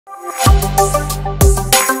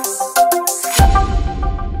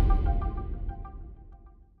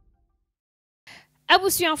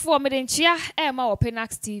Abusuanfo medenchia ma wo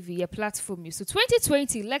Pinax TV ye platform you so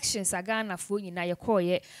 2020 elections agana fo nyina ye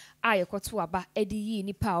koye ayekoto aba edi yi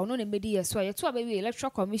nipa ono ne medi ye so ye to aba wi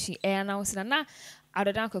electoral commission announce na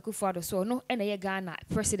adodan kwakufu ado so no ene ye Ghana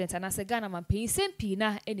president anase Ghana manpin sempi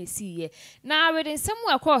na ene siye na weden semu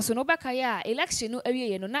akoso no baka ya election no awie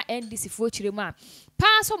ye no na NDC fo chire ma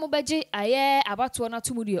pass omo beje aye abato na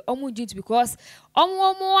tumudi omo jintu because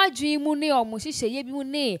omo adwi mu ne omo hihye ye bi mu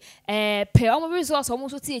ne pe omo resource omo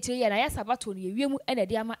so tie chire ye na ya sabato no ye wiem ene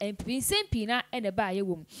de ama MP sempi na ene ba ye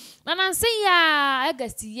wom na nanse ya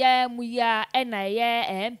August ye mu ya ena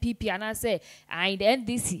ye MPP anase and the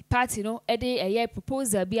NDC party no ede ye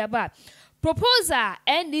proposal bi aba proposal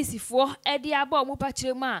NDC for edi aba omo pa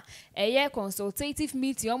chire ma eye consultative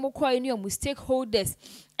meeting omo kwa ni omo stakeholders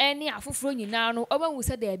eni afoforo nyina no obanwu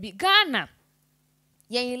se da bi Ghana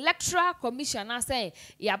yen electoral commission na say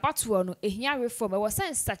ya batuo no ehia reform e wo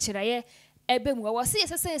sense sachiraye ebe mu wo se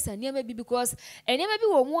yesese niam bi because niam bi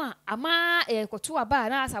wo mu a ama koto aba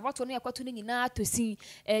na asabato no yakoto ni nyina tosi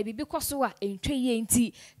bibi koso a entwe ye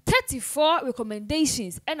nti 34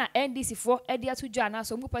 recommendations na NDC for edi atudwa na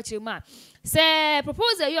so mu pa chire ma se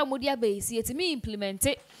proposal yo mudi abesi etimi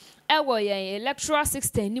implement ewo ye electoral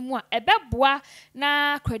system ni mu a ebeboa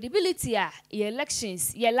na credibility a ye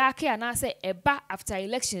elections ye lake ana se eba after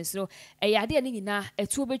elections no eyade ni nyina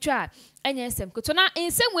etu obetwa enye nsem koto na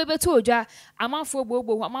nsem we beto odwa amanfo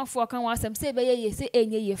gbogbo amanfo kan wa asem se ebeye ye se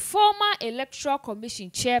enye ye former electoral commission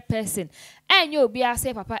chairperson enye obi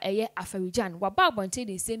ase papa eye Afari Gyan waba abonte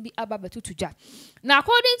de nsem bi aba betutudwa na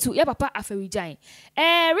according to ye papa Afari Gyan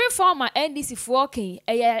reformer NDC for king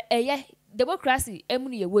eye democracy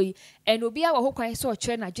emunu ye wey en obi a wo ho kwan so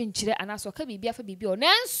kire na dwenkyire anaso ka bibia fa bibia o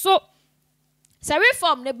nanso sa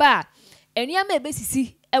reform ne ba eniama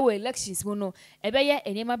ebesisi ewo elections mu no ebeye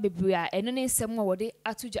eniama bebre a eno ne nsem wo de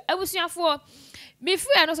atugya abusuafo me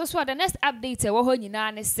free ano so the next update wo ho nyina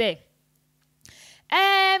ne se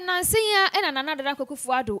nansiya ena nanadara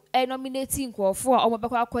kwakufu ado nominating nkofo a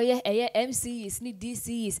omobekwa akoye eye MCs ni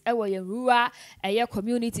DCs ewo ye rural eye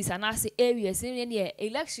communities anase areas ni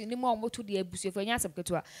election ni mo moto de abusuafo nya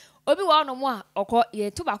asebketo a obi wa ono mo a okọ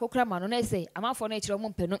ye to ba kokra ma no na ese amafo na ekire mo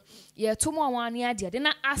mpeno ye to mo wan ne ade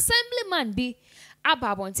na assemblyman bi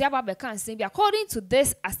ababonti ababeka nsem bi according to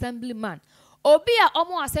this assemblyman obi a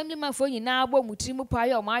omo assemblyman fo nyina agbo mutiri mu pa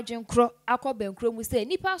ye omo adwenkro akobenkro mu se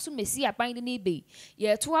nipa so mesi apan de ni be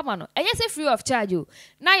ye to ama no enye se free of charge o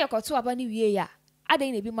na ye koto aba ni wie ya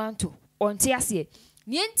adan na bi manto onte ase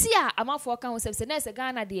ni enti a amafo ka ho se na ese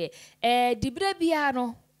Ghana de dibra bia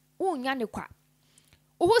no unya ne kwa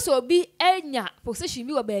oho so obi enya position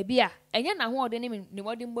bi wo ba bia enye na ho ode ni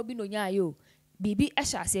modin mbo bi no nya ayo bibi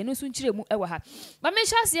ehase no so nkiremu ewa ha ba me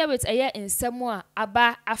hase with eye nsem a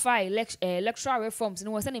aba afa electoral reforms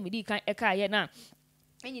no wose na medi kan eka ye na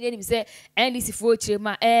enyi ne nim se NDC fo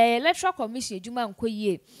kirema electoral commission ejuma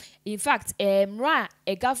nkoyie in fact mra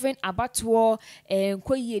govern abato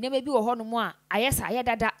nkoyie ne be bi wo ho no mo a ayesa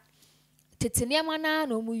ayedada teteniama na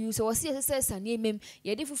no mu use wo se sane emem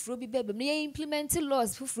ye de fufuro bi bebem ne ye implement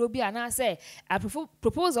laws fufuro bi ana se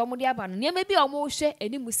proposal mo de aba no ne bi o mo hwe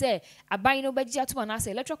animu se aban no bagye atoma na se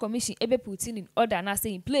electoral commission ebe put in order na se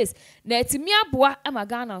in place na etimi aboa ama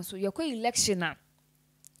Ghana so ye ko election na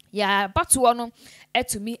ya batoɔ no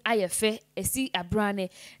etumi ayefe esi abrane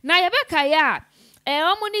na ye beka ya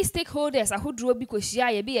omoni stakeholders ahodro bi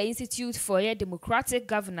kohia ye bi Institute for Democratic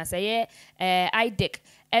Governance IDEC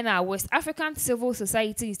and West African Civil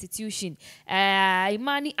Society Institution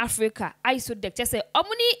Imani Africa ISODEC just say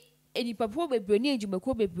omoni enipapo bebre ni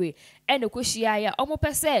ejumako bebre ene kohia ya omo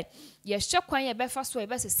pese ye hwekwan ye befa so ye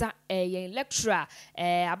besesa ye lecturer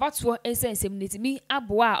abato ensensem netimi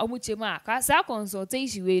aboa omo chema ka sa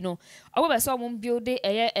consultation we no omo bese omo build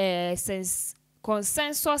sense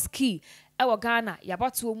consensus key ewo Ghana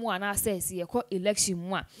yabato mu ana assess ye ko election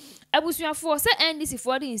mu a abusuafo se NDC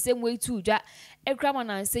for the same way to dwa ekrama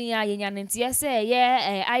na nsen ya yenya ntie se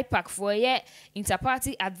ye IPAC for ye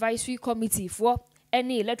Interparty Advisory Committee for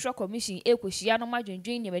any electoral commission ekohia no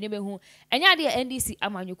madwendwen ne be hu enya de NDC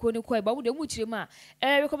amanyuko ne ko e ba mu de mu kirema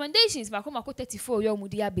recommendations makoma ko 34 yo mu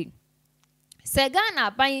di abe se Ghana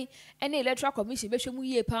ban any electoral commission be hwemu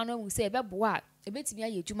yie pa no mu se be boa ebetimi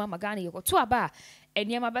aye adwuma magana ye koto aba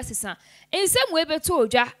eniema besesa ensem we beto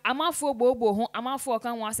odwa amafo bobo ho amafo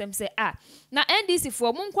kan ho asem se na NDC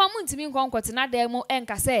fo mu nkwa mu ntimi nkwa nkote na dan mu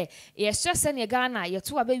enka se ye hyese ne Ghana ye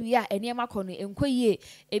to aba wi a eniema kono enkoyie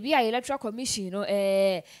ebi a electoral commission no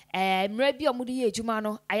mra bi omude ye adwuma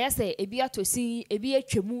no ayese ebi atosi ebi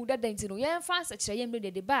atwemu dadanti no ye mfa sekire ye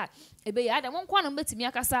mre de ba ebe ya adam nkwa no betimi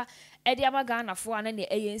akasa edi ama Ghana fo ana ne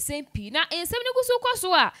ensem pi na ensem ne gusu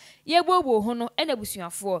kwaso a ye bobo ho no ena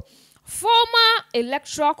busuafo former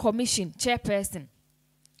electoral commission chairperson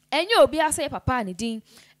enye obi asa papa ne din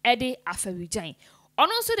ede Afari Gyan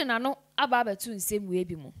ono nso de nano aba betu nsem we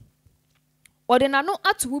bi mu ode nano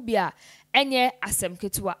atu bia enye asem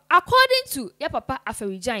ketewa according to ya papa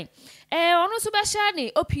Afari Gyan ono nso be share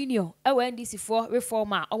ne opinion ewe NDC for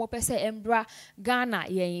reformer omo pese embra Ghana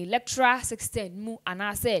ye electoral 16 mu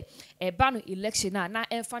anase ba no election na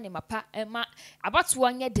emfa ne mapa ema abatu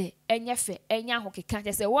anye de enye fe enya hokeka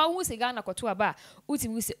je se wa hu se Ghana koto aba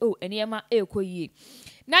utimi se eniema ekoyie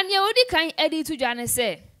na ne odi kan edi tudwa ne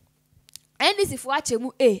se NDC for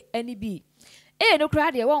achemu eni b no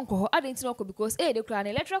kra de won ko adenti no ko because de kra na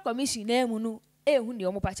electoral commission na emu no hu ne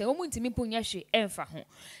omo pache omo ntimi punya hwe emfa ho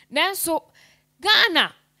nanso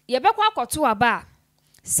Ghana ye bekwa akoto aba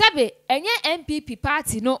sebe enye MPP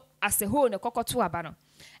party no as a whole ne kokoto aba no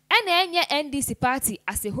ena enye NDC party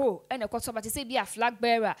as a whole ena koto aba se bia flag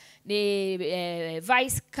bearer ne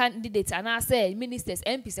vice candidate ana say ministers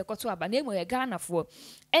MP se koto aba na emu ye Ghana for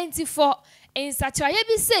enti for insachaye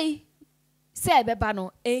bi say se beba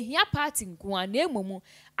no ehia party nko na emomu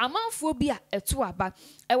amanfo bi a eto aba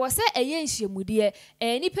wo se eye nhyemude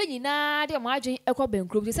nipa nyina de omadwen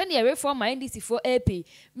ekobenkro se ne reform NDC for AP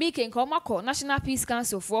mike nko makọ National Peace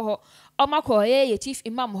Council for ho omakọ ye chief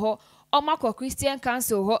imam ho omakọ Christian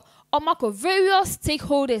Council ho omakọ various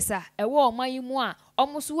stakeholders ewo omayimu a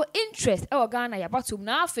omuso interest e Ghana ya batum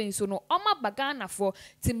na afen so no omaba Ghana for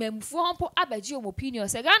timemfo hompo abaji om opinion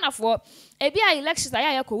se Ghana for ebi a elections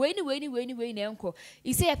aya yakọ we na enko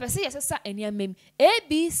ise ye pese yesesa eniamem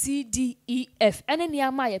ABCDEF ene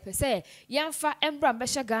niama ye pese yemfa embra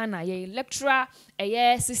mbehye Ghana ye electoral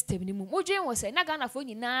system ni mu modwen wo se na Ghana for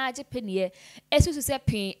nyina je penie esusu se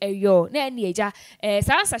pin eyo na eni eja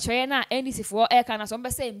sansa choye na NDC for kana so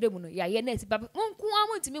mbese emdemu no ya ye na etiba nku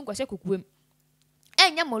amutimi nkwahye kokuwem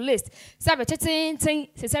enya mo list sabe chetintin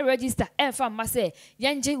se register emfa mase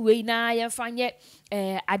yenje we na yemfa nye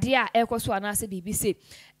ade a ekoso anase BBC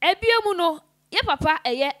ebiemu no ye papa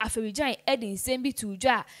Afari Gyan edi nsem bi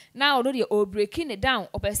tudwa na ono de o breaking it down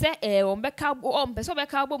opese ombeka ompese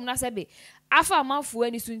obeka bom na sebe afa amanfo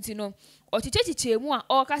ani sunti no ochichechichemu a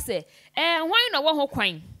o ka se hwan na wo ho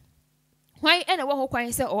kwan hwan ena wo ho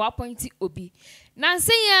kwan se o appoint obi na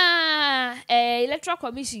nse ya electoral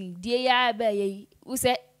commission die ya ba ye we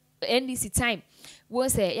say NDC time we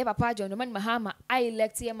say ye papa Vindicated Mahama I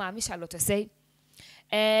elect ye ma Charlotte say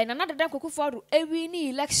na nadadan kokufo ewi ni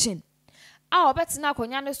election a obetina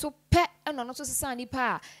akonya ne so pe eno no so sesa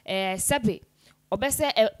nipa sebe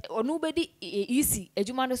obese onu bedi easy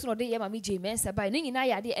adwuma no so no de ye ma me Mensa bai ni nyina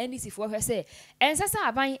ya de NDC fo hwe se ensesa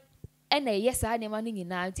aban ena ye sa ne ma ni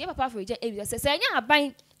nyina tie papa Afari Gyan ebi se nya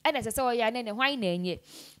aban ena se o ya ne hwan na enye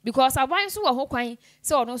because aban so wo ho kwan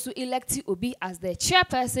se ono so elect obi as the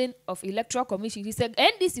chairperson of electoral commission. He said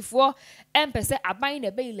NDC for empese aban na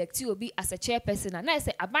be elect obi as a chairperson na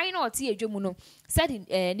say aban na oti adwemu no said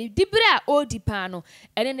ni dibra odi pa no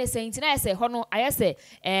ene ne say ntina say ho no ayese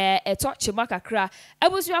eto chima kakra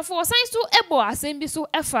abusuafo san so ebo asem bi so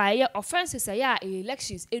efa ye offenses ya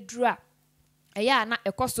elections edura eya na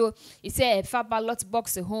ekoso ise fa ballot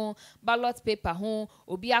box ho ballot paper ho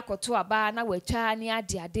obi akoto aba na watwa ni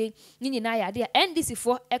ade nyina ya ade NDC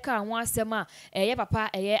for eka ho asem a ye papa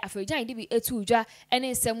Afari Gyan di bi etu udwa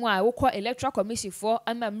ene nsem a wokọ electoral commission for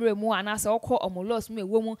amamre mu anasa wokọ omolos mu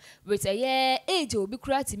ewo mu with age obi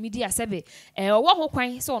kurati media sebe wo ho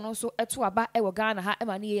kwan so no so etu aba wo Ghana ha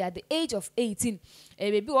ema ni at the age of 18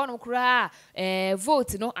 bebi wono kura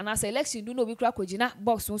vote no anasa election do no obi kura kogina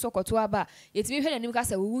box so koto aba yetimi hwe nanim ka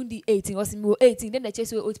say we wundi 18 osimi 18 then the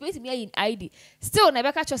chase we otipeti me yin ID still na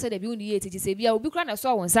be ka chose de bi wundi 18 se bia obi kura na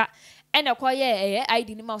so wonsa ene koye ID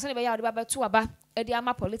ni ma so ne be ya de ba to aba e de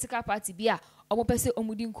ama political party bia omo pese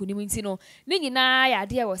omudi nkunim nti no ni nyina ya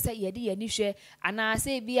de wo se ye de ye ni hwe ana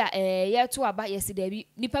se bia ye to aba ye se da bi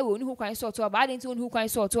nipa we oni hu kwan so to aba ade nti oni hu kwan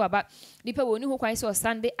so to aba nipa we oni hu kwan so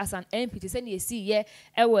Sunday as an MP se ne esi ye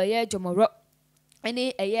ewo ye jomoro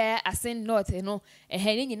ene asen north no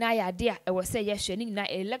ni nyina ya de a ewo se ye hwe ni nyina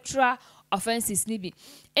electoral offenses ni bi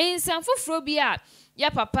ensam foforo bi a ya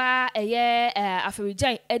papa Afari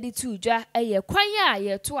Gyan editu dwa kwan a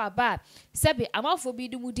ye to aba sebe amafo bi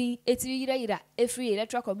dumudin etiri yira efri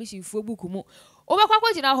electoral commission fo buku mu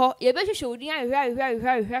obekwa gina ho ye be hwehwe odin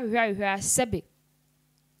ahwehwe sebe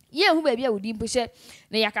ye hu ba bi a odin pohye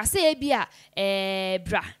na yakase bi a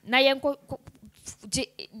bra na ye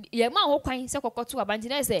ye ma ho kwan se kokoto abanji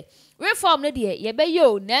na se reform ne de ye be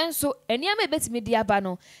yo nanso eniam ebetimi di aba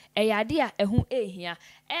no eyade a ehu ehia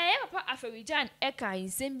ye papa Afari Gyan ka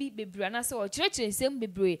nsem bi bebra na se o kirekire nsem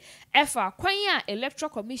bebre efa kwan a electoral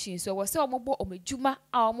commission so wo se omobo omedjuma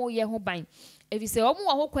a omo ye ho ban evi se omo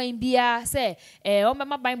wo ho kwan bia se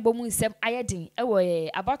omema ban bom nsem ayedin ewo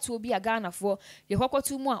abato bi aga na fo ye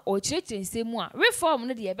kokoto mu a o kirekire nsem mu a reform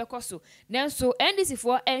ne de ye bekoso nanso NDC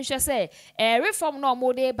fo enhwe se reform no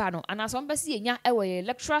omo de ba no anaso mbese yenya ewo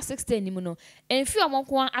electoral 16 ni mu no enfi omo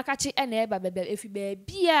nko akachi na eba bebe efi ba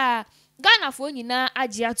bia Ghana fo nyina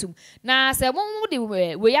agi atum na se mo de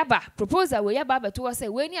we yaba proposal we yaba beto se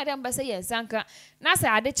we ni ade mbese ye nsanka na se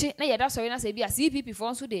adechi na ye da sori na se bia CPP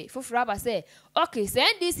fo nso de foforo aba se okay se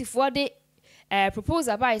NDC fo de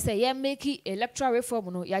proposal by say ye make electoral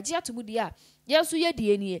reform no ya gi atum di a ye so ye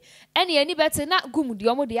die ni eni bete na gum di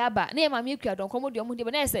omo de aba na ye ma me kua don komo de omo de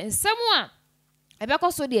na se nsem a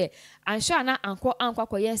ebeko so de ansha na anko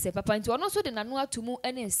akoye se papa nti ono so de nanu atumu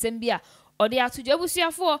ene nsem bia ode atojo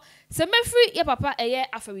abusuafo se mefri ye papa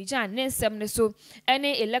Afari Gyan ne nsem ne so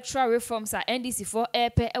ene electoral reforms a NDC for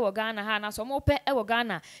epe ewo Ghana ha na so mo pe ewo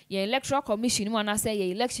Ghana ye electoral commission mu na say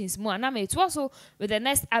ye elections mu na me to so with the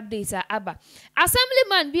next update aba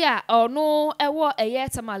assemblyman bia ono ewo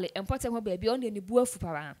tamale important ho ba bia on de ne buafu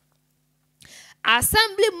para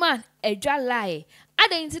assemblyman edwa lie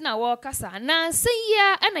adenti na wo kasa na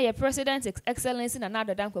senya na ye president excellency na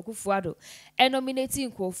Nadadan Kwakufuado nominating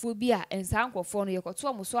nkofu bi a ensa nkofo no ye koto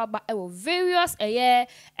omuso aba ewo various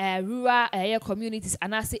rural communities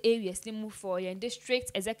anase areas ni mu for your district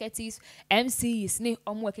executives MCs ni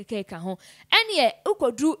omo ekeka ho ene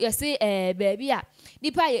ukodru ye se baabi a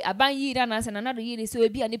nipa ye aban yi na na se na nado yi ni se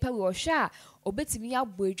obi a nipa we ohwa obetimi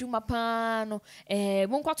abo adwuma pa no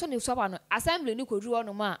monkwato ne so aba no assembly ni kodru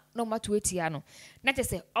ono ma no mato etia no na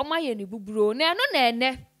tese omaye ni buburo na no na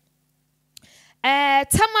ene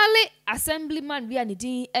tamale assemblyman bia ne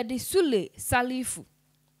din Sule Salifu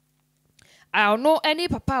no any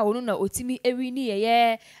papa onu na otimi ewi ni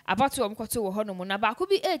ye abato omkwato wo hono mo na ba ko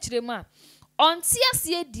bi ekire ma onti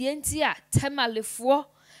ase die nti a tamalefo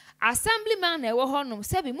assemblyman na ewo hono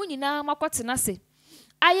se bi munyina makwatena se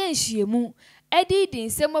aye nhyiemu edi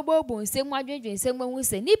nsem obobo nsem adwedwe nsem hu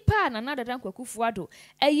se nipa na Nadadan Kwakufuado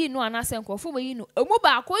eyi no anase nkofo yi no emu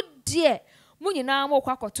ba ko de munyina mo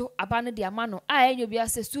kwakoto aba no de ama no a enyo bia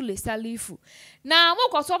se Sule Salifu na mo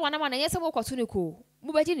kwato aba na ma na yese mo kwato ne ko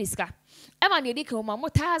mu baji ni ska e ma ne edi kan ma mo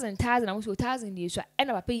 1000 na mo so 1000 ni so e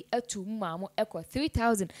na papa yi atu mu ma mo e ko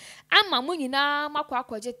 3000 ama munyina makwa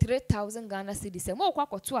akwaje 3000 Ghana cedis se mo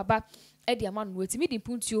kwakoto aba e de ama no wetimi di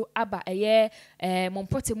puntuo aba mo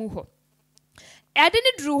mpote mu ho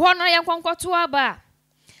edini dru ho no yankwankwato aba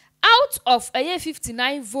out of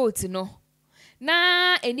 59 votes no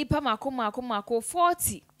na enipa mako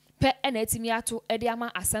 40 pe na etimi ato ede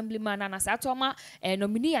ama assemblyman na sato ama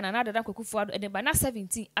nominee na Nadadan Kwakufuado ede ba na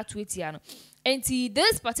 17 ato etia no enti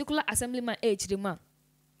this particular assemblyman ejirema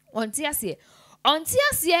onti ase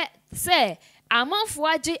se amanfo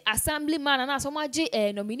age assemblyman na so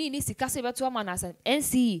maje nominee ni sika se beto ama na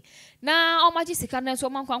NCE na o maje sika na so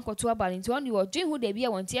mankwankoto abale nti on wo dwen hu de bia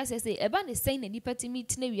wonti ase se eba ne sen na nipa timi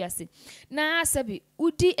tina wiase na sabi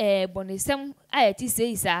udi bonesem ayati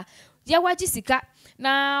sei sa ya waji sika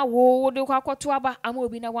na wo de kwakoto aba ama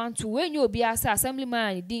obi na wantu wenye obi asa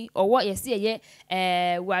assemblyman di owo yese ye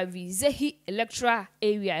wavizehi electoral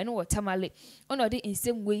area no watamale ono de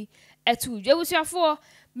insem we etu dwewusuafo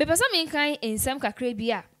bepesa menkan ensem kakra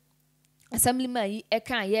bia assemblyman yi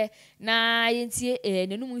ekan ye na yentie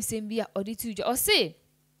nenum nsem bia oditu dwa o say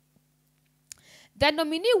the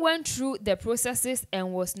nominee went through the processes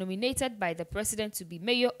and was nominated by the president to be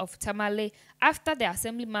mayor of Tamale after the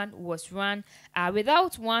assemblyman was run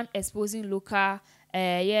without one exposing local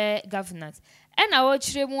governance. And our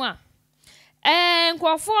chiremua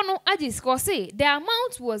nkwafono say the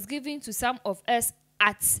amount was given to some of us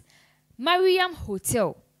at Mariam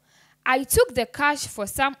Hotel. I took the cash for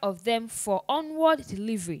some of them for onward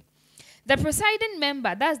delivery. The presiding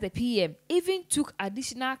member, that's the PM, even took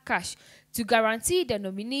additional cash to guarantee the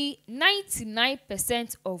nominee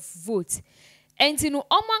 99% of votes. Enti no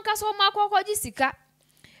omanka so makwaji sika.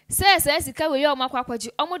 Se sika we yo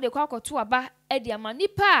makwaji omo de kwakoto aba e de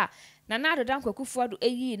amanipa na do dan kwakufu ado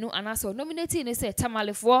eyi no anaso nominate ne say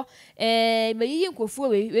tamalefo meyi nkofu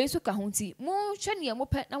we so ka honti mo hwe ne mo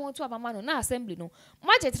pe na mo to abama no na assembly no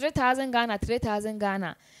mo je 3000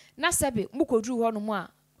 Ghana na sebe mo kodru ho no mo a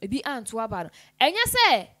ebi anto aba no enye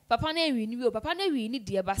say papa na ewi ni papa na ewi ni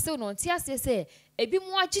de ba se no ntia se ebi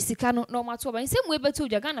mo agi sika no na mo to aba nse mo ebeto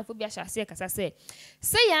uja Ghana fo bi ahase kasa se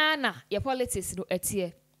ya na ye politics no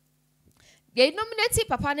etie ye nominate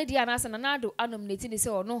papa ne dia na asa na do anominate ni se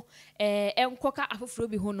ono enkoka afoforo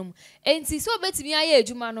bi honum enti so betimi aye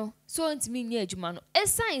adwuma no so ntimi nya adwuma no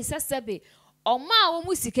esan sesebe oma wo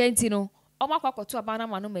mu sika enti no oma kwakoto abana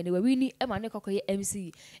ma no mani we ni e ma ne kokoye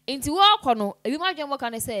MC enti wo kono ebi ma dwon ka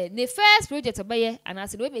ne se ne first project obaye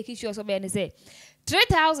anase we make sure so be ne se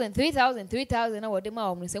 3000 na wode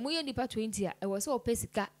ma omno se mu ye nipa 20 a e wo se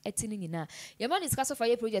opesika etini nyina ye ma discuss of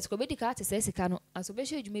a project ko be dika te se sika no aso be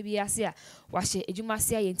hwe adwuma bi ase a wa hye adwuma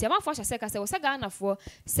ase a ye nti ama fo hye se ka se wo se Ghana fo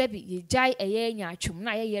sebi ye jai eye nya atwum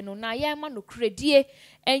na ye no na ye ma no kredie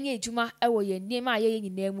enye adwuma e wo ye niema ye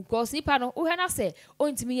nyina mu ko sipa no wo hwe na se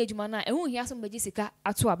ontimi ye adwuma na ehu hia so magi sika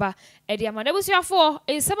ato aba e de amana busuafo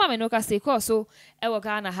e sema me no ka se ko so e wo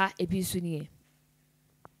Ghana ha ebi su nie